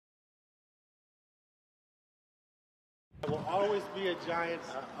I will always be a Giants.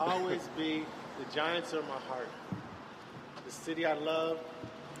 I'll always be. The Giants are my heart. The city I love.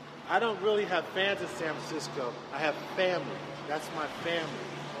 I don't really have fans in San Francisco. I have family. That's my family.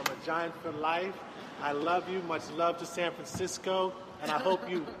 I'm a Giant for life. I love you. Much love to San Francisco. And I hope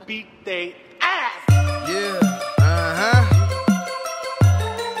you beat they ass. Yeah, uh-huh.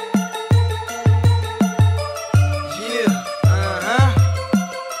 Yeah, uh-huh.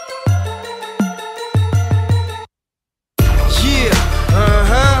 Yeah,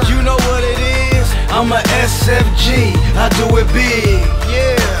 uh-huh. You know what it is? I'm a SFG. I do it big.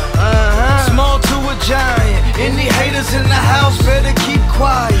 Yeah, uh-huh. Small to a giant. Any haters in the house better keep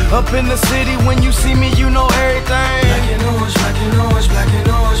quiet. Up in the city, when you see me, you know everything. Black and orange, black and orange, black and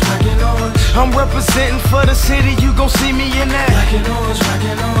orange, black and orange. I'm representing for the city, you gon' see me in that. Black and orange, black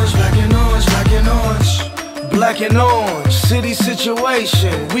and orange, black and orange, black and orange. Black and orange, city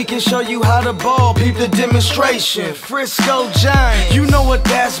situation. We can show you how to ball, peep the demonstration. Frisco Giants, you know what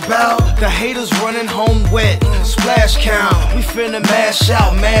that's about. The haters running home wet, splash count. We finna mash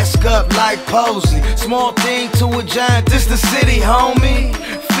out, mask up like Posey. Small thing to a giant, this the city, homie.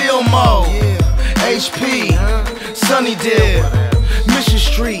 Fillmore, HP, Sunnydale, Mission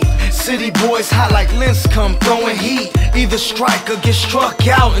Street. City boys hot like Linscomb, throwing heat. Either strike or get struck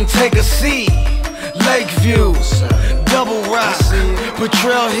out and take a seat. Lakeview, Double Rock,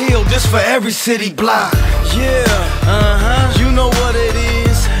 Betrayal Hill, this for every city block. Yeah, uh-huh, you know what it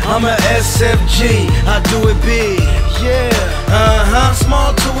is. I'm a SFG, I do it big. Yeah, uh-huh,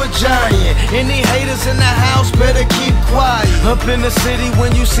 small to a giant. Any haters in the house better keep quiet. Up in the city,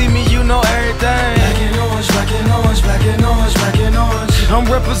 when you see me, you know everything. Black and orange, black and orange, black and orange, black and orange. I'm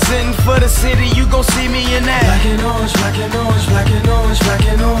representing for the city, you gon' see me in that. Black and orange, black and orange, black and orange, black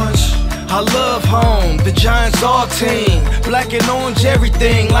and orange. I love home, the Giants all team. Black and orange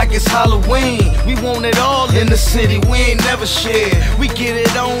everything like it's Halloween. We want it all in the city, we ain't never shared. We get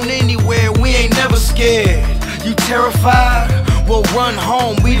it on anywhere, we ain't never scared. You terrified? Well, run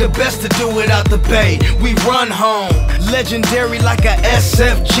home, we the best to do it out the Bay. We run home, legendary like a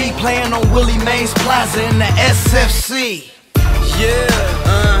SFG. Playing on Willie Mays Plaza in the SFC. Yeah,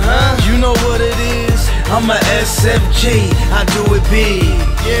 uh-huh, you know what it is. I'm a SFG, I do it big.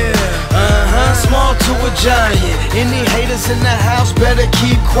 Yeah, uh-huh, small to a giant. Any haters in the house better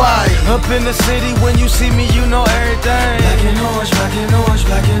keep quiet. Up in the city, when you see me, you know everything. Black and orange, black and orange,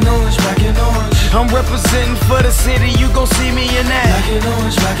 black and orange, black and orange. I'm representing for the city, you gon' see me in that. Black and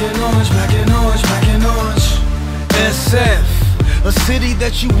orange, black and orange, black and orange, black and orange. SF, a city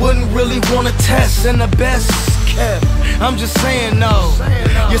that you wouldn't really wanna test, and the best kept. I'm just saying no.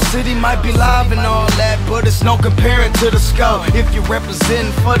 Your city might be live and all that, but it's no comparing to the scope. If you're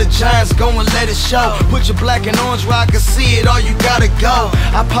representing for the Giants, go and let it show. Put your black and orange where I can see it, all you gotta go.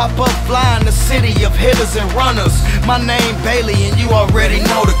 I pop up flying the city of hitters and runners. My name Bailey and you already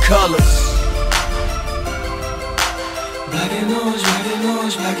know the colors. Black and orange, black and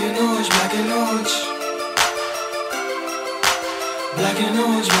orange, black and orange, black and orange. Black and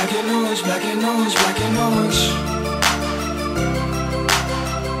orange, black and orange, black and orange, black and orange.